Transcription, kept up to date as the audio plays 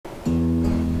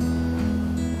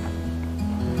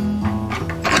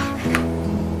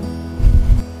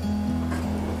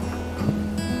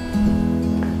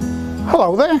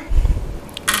Hello there,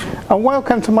 and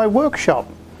welcome to my workshop.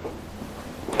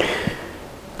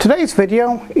 Today's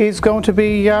video is going to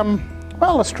be,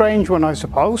 well, a strange one, I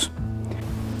suppose.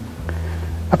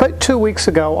 About 2 weeks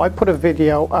ago I put a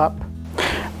video up,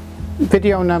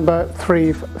 video number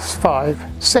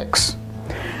 356,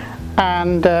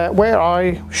 and where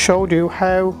I showed you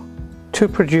how to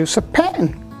produce a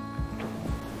pen.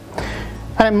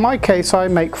 And in my case I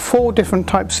make 4 different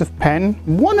types of pen,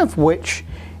 one of which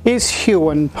is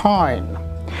Huon pine,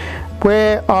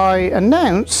 where I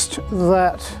announced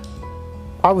that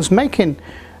I was making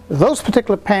those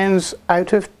particular pens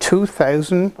out of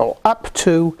 2,000 or up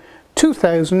to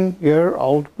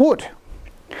 2,000-year-old wood.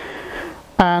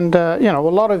 And you know, a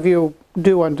lot of you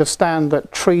do understand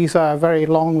that trees are very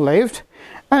long-lived,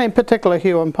 and in particular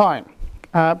Huon pine.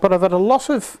 But I've had a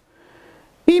lot of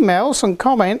emails and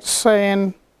comments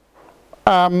saying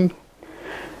that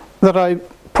I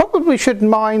probably should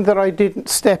mind that I didn't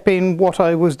step in what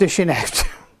I was dishing out.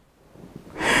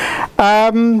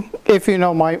 If you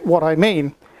know what I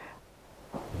mean.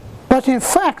 But in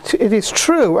fact it is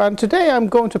true, and today I'm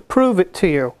going to prove it to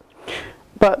you.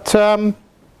 But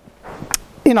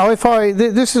you know,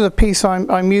 this is a piece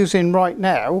I'm using right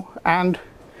now, and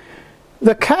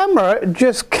the camera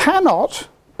just cannot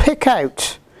pick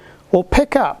out or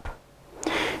pick up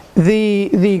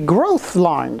the growth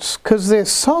lines because they're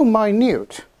so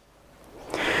minute.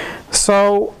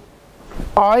 So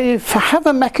I have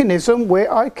a mechanism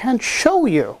where I can show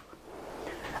you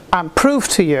and prove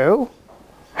to you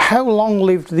how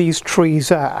long-lived these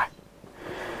trees are.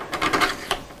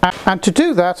 And to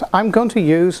do that I'm going to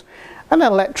use an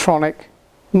electronic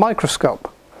microscope.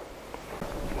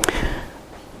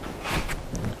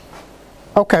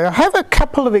 Okay, I have a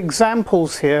couple of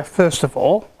examples here first of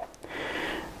all.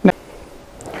 Now,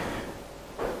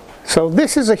 so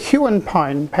this is a Huon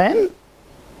pine pen.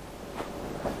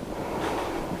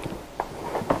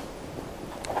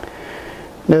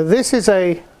 Now this is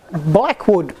a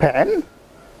Blackwood pen.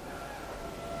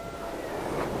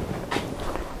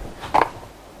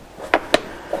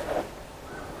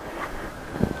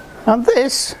 And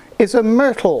this is a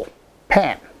Myrtle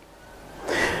pen.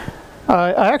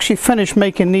 I actually finished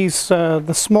making these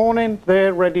this morning.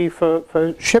 They're ready for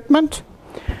shipment.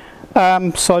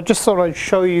 So I just thought I'd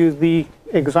show you the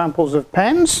examples of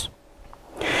pens.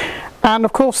 And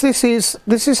of course this is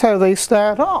how they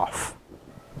start off.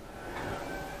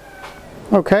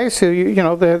 Okay, so you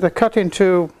know they're cut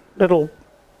into little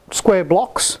square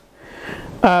blocks,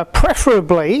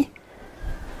 preferably.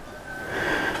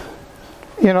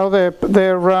 You know, they're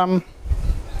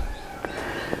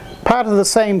part of the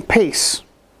same piece,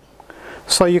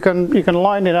 so you can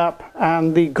line it up,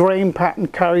 and the grain pattern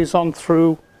carries on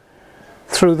through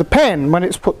the pen when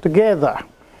it's put together.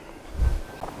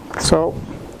 So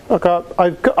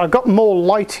I've got more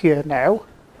light here now.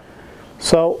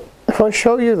 So if I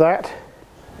show you that,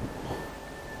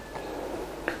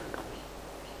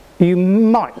 you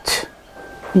might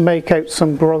make out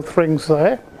some growth rings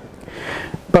there.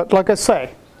 But like I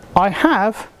say, I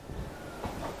have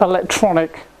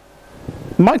electronic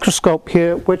microscope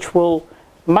here which will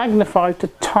magnify to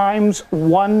times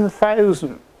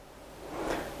 1,000.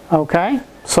 Okay,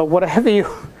 so whatever you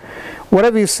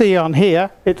see on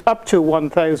here, it's up to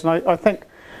 1,000. I think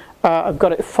I've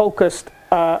got it focused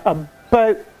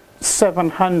about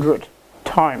 700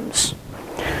 times.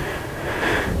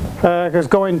 Because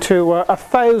going to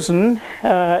 1,000,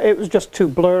 it was just too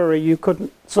blurry. You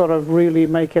couldn't sort of really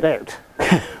make it out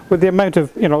with the amount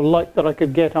of light that I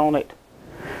could get on it.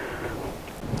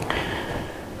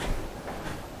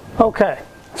 Okay,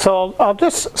 so I'll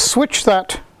just switch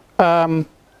that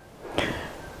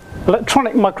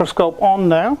electronic microscope on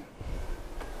now.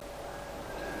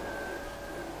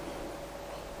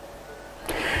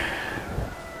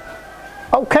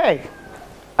 Okay,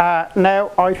 now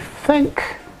I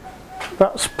think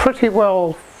that's pretty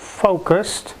well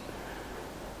focused.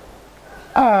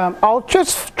 I'll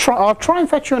try and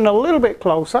fetch you in a little bit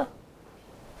closer.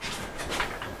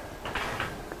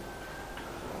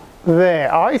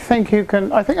 There, I think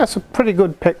that's a pretty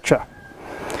good picture.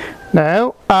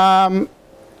 Now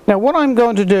what I'm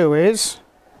going to do is,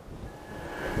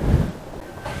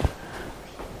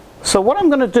 I'm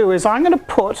going to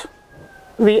put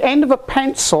the end of a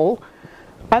pencil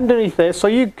underneath there so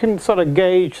you can sort of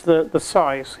gauge the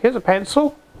size. Here's a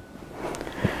pencil,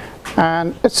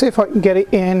 and let's see if I can get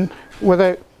it in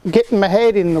without getting my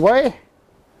head in the way.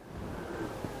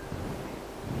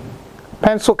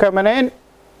 Pencil coming in,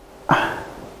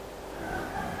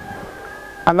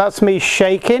 and that's me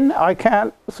shaking. I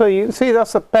can't, so you can see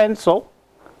that's a pencil.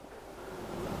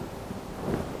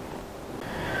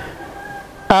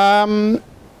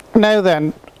 Now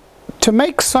then, to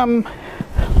make some,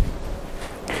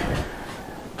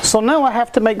 so now I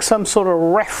have to make some sort of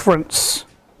reference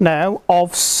now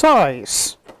of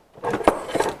size.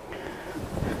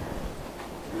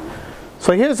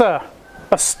 So here's a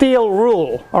steel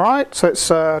rule, all right? So it's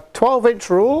a 12-inch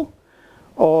rule,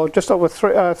 or just over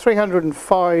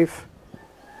 305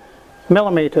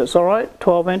 millimeters, all right?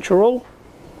 12-inch rule.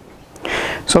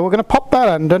 So we're going to pop that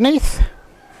underneath.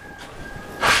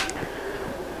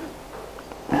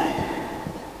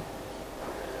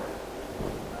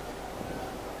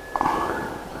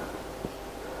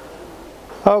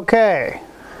 Okay.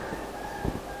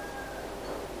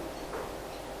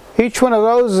 Each one of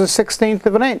those is a 1/16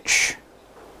 of an inch.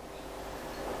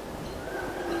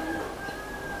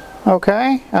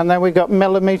 Okay, and then we got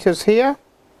millimeters here.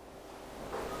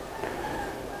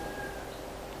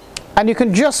 And you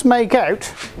can just make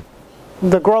out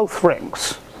the growth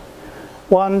rings.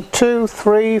 1, 2,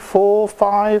 3, 4,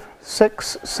 5,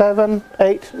 6, 7,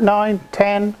 8, 9,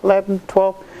 10, 11,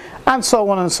 12, and so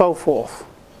on and so forth.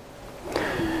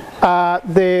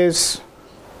 There's,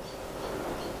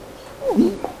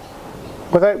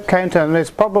 without counting,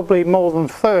 there's probably more than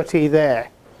 30 there.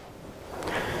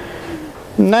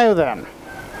 Now then,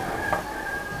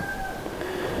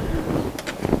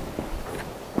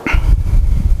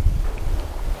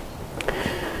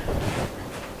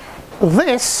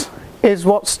 this is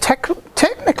what's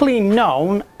technically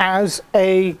known as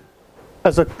a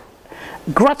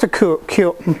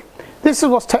graticule. This is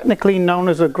what's technically known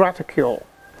as a graticule.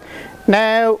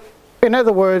 Now, in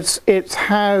other words, it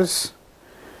has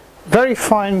very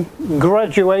fine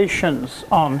graduations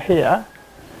on here.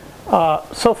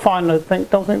 So fine,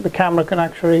 don't think the camera can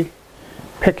actually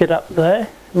pick it up there.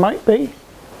 Might be.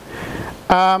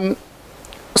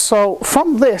 So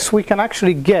from this we can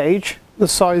actually gauge the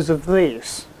size of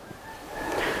these.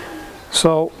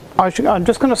 So I'm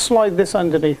just going to slide this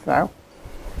underneath now.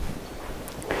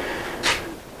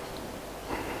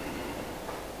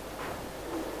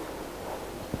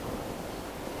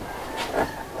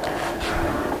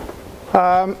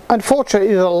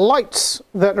 Unfortunately, the lights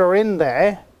that are in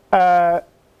there,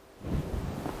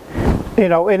 you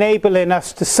know, enabling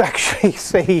us to actually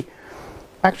see,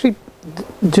 actually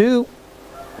do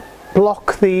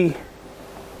block the.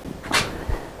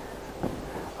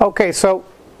 Okay, so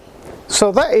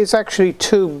that is actually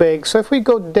too big. So if we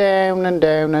go down and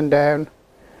down and down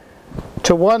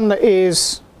to one that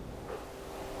is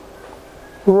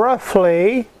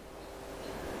roughly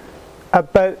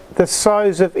about the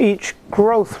size of each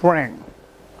growth ring,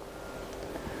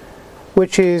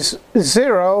 which is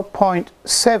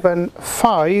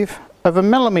 0.75 of a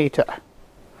millimeter.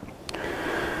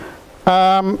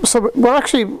 So we'll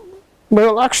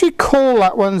actually call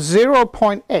that one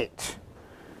 0.8.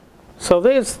 So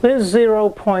there's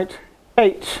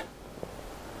 0.8.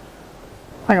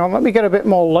 Hang on, let me get a bit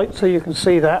more light so you can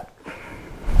see that.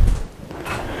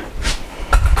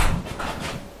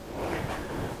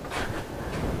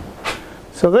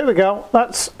 So there we go,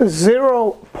 that's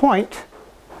 0.8.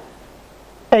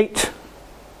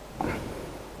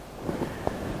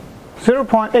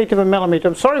 0.8 of a millimeter.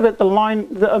 I'm sorry about the line,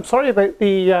 I'm sorry about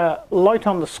the light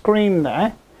on the screen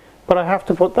there, but I have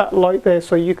to put that light there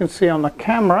so you can see on the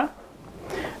camera.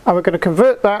 And we're going to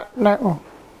convert that now.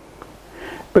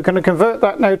 We're going to convert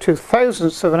that now to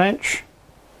thousandths of an inch.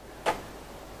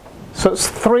 So it's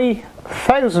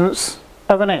 3/1000ths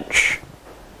of an inch.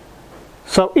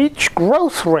 So each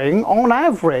growth ring, on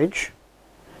average,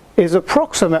 is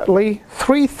approximately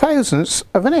 3/1000ths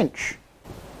of an inch.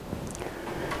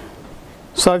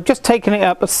 So I've just taken it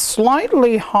up a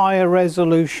slightly higher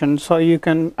resolution so you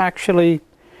can actually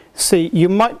see. You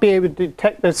might be able to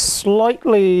detect this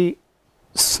slightly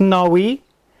snowy.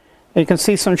 You can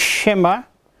see some shimmer.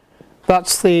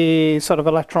 That's the sort of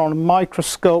electron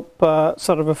microscope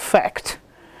sort of effect.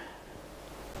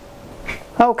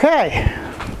 Okay.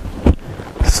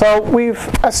 So we've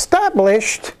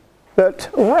established that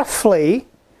roughly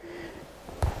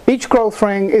each growth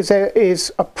ring is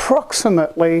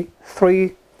approximately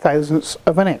 3/1000ths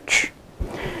of an inch.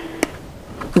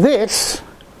 This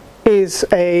is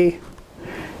a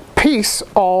piece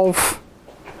of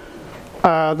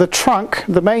the trunk,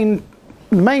 the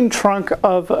main trunk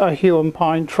of a Huon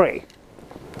pine tree.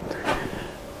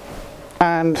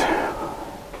 And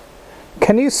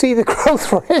can you see the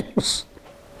growth rings?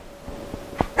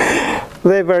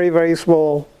 They're very, very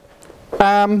small.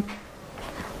 In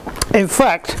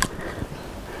fact,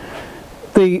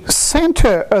 the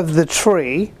center of the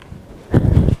tree,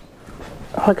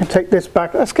 I can take this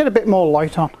back, let's get a bit more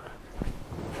light on.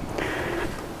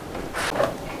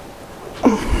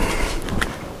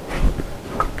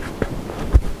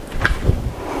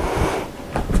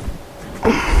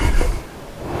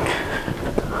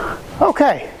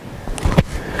 Okay,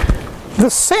 the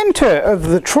center of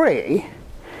the tree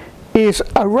is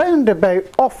around about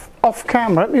off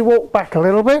camera. Let me walk back a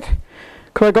little bit,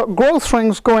 because I've got growth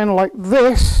rings going like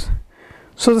this.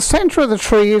 So the center of the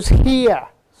tree is here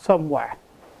somewhere.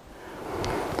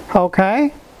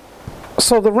 Okay,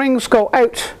 so the rings go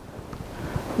out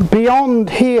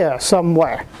beyond here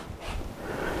somewhere.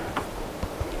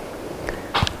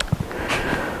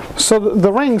 So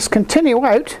the rings continue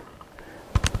out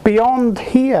beyond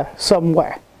here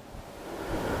somewhere.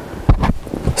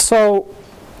 So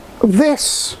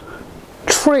this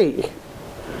tree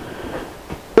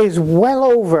is well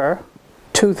over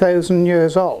 2,000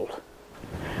 years old,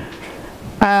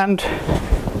 and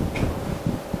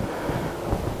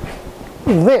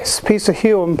this piece of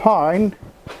Huon pine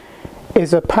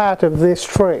is a part of this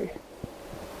tree.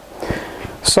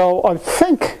 So I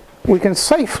think we can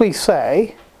safely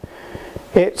say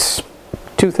it's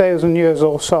 2,000 years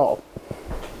or so.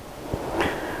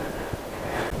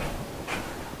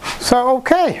 So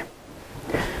okay,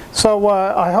 so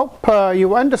I hope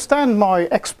you understand my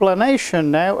explanation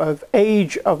now of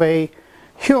age of a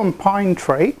Huon pine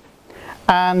tree,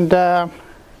 and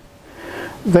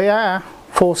they are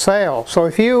for sale. So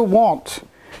if you want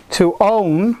to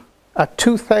own a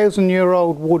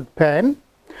 2,000-year-old wood pen,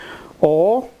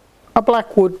 or a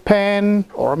Blackwood pen,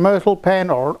 or a Myrtle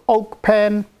pen, or an oak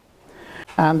pen,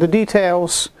 and the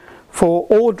details for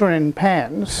ordering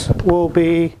pens will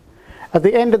be at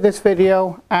the end of this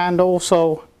video, and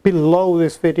also below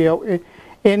this video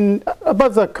in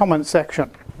above the comment section,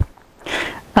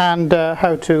 and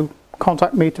how to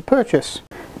contact me to purchase.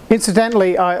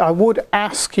 Incidentally, I would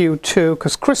ask you to,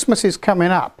 because Christmas is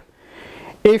coming up,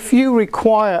 if you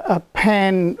require a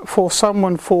pen for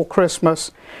someone for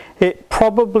Christmas, it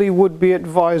probably would be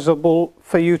advisable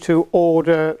for you to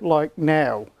order like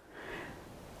now,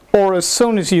 or as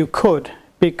soon as you could,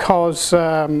 because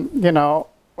you know,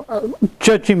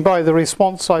 judging by the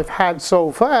response I've had so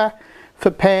far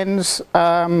for pens,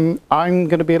 I'm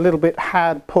going to be a little bit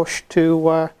hard pushed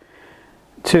to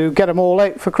get them all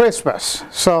out for Christmas.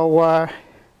 So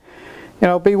you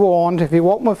know, be warned, if you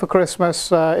want one for Christmas,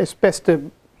 it's best to,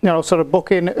 you know, sort of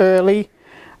book in early,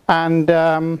 and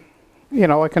you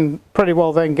know, I can pretty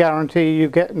well then guarantee you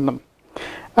getting them.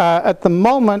 At the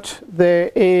moment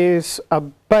there is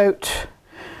about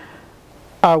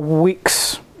a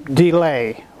week's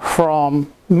delay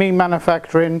from me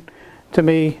manufacturing to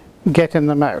me getting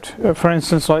them out. For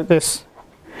instance, like this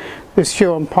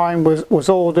Huon pine was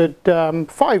ordered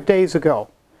 5 days ago,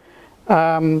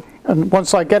 and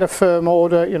once I get a firm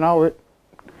order, you know,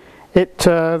 it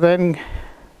then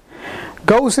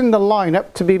goes in the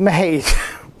lineup to be made.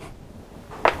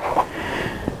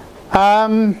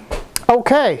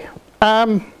 Okay,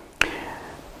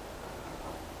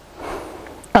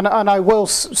 and I will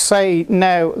say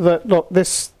now that, look,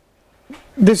 this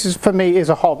is, for me, is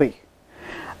a hobby,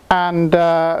 and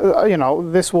you know,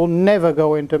 this will never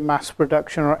go into mass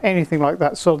production or anything like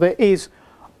that. So there is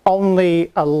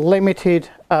only a limited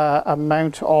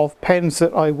amount of pens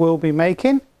that I will be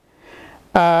making.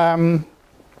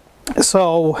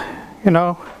 So you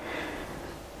know,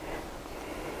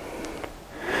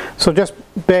 so just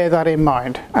bear that in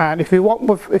mind. And if you want,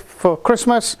 if for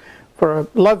Christmas, for a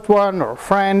loved one or a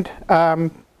friend,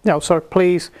 you know, sort of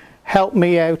please help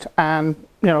me out and,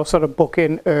 you know, sort of book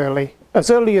in early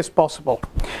as possible.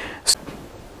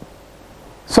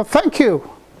 So thank you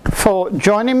for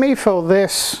joining me for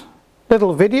this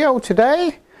little video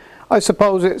today. I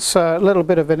suppose it's a little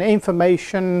bit of an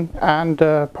information and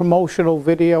promotional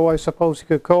video, I suppose you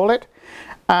could call it.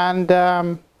 And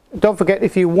don't forget,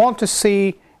 if you want to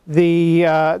see the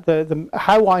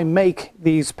how I make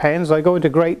these pens, I go into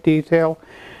great detail.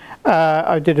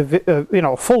 I did a you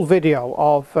know, full video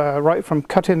of right from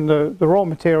cutting the raw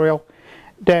material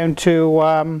down to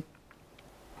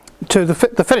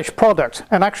the finished product.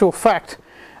 In actual fact,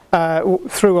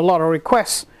 through a lot of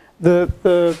requests,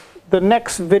 the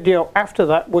next video after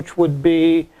that, which would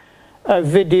be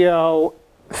video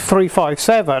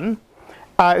 357,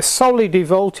 is solely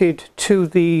devoted to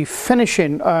the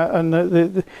finishing and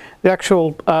the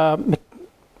actual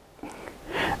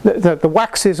the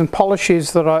waxes and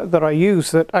polishes that I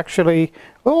use, that actually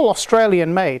are all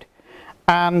Australian made,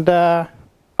 and I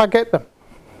get them.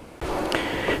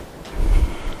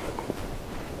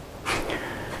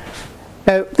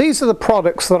 Now, these are the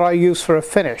products that I use for a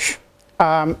finish.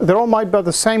 They're all made by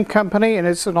the same company, and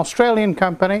it's an Australian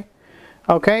company.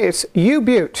 Okay, it's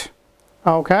U-Butte.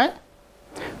 Okay,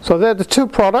 so they're the two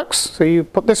products. So you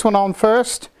put this one on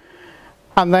first,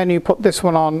 and then you put this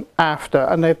one on after,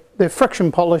 and they're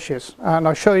friction polishes, and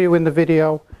I'll show you in the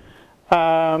video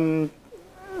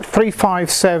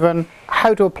 357,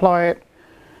 how to apply it,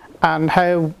 and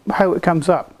how it comes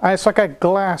up. And it's like a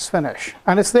glass finish,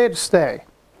 and it's there to stay.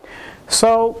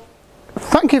 So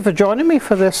thank you for joining me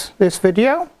for this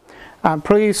video, and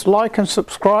please like and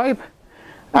subscribe,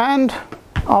 and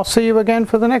I'll see you again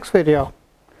for the next video.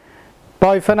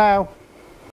 Bye for now.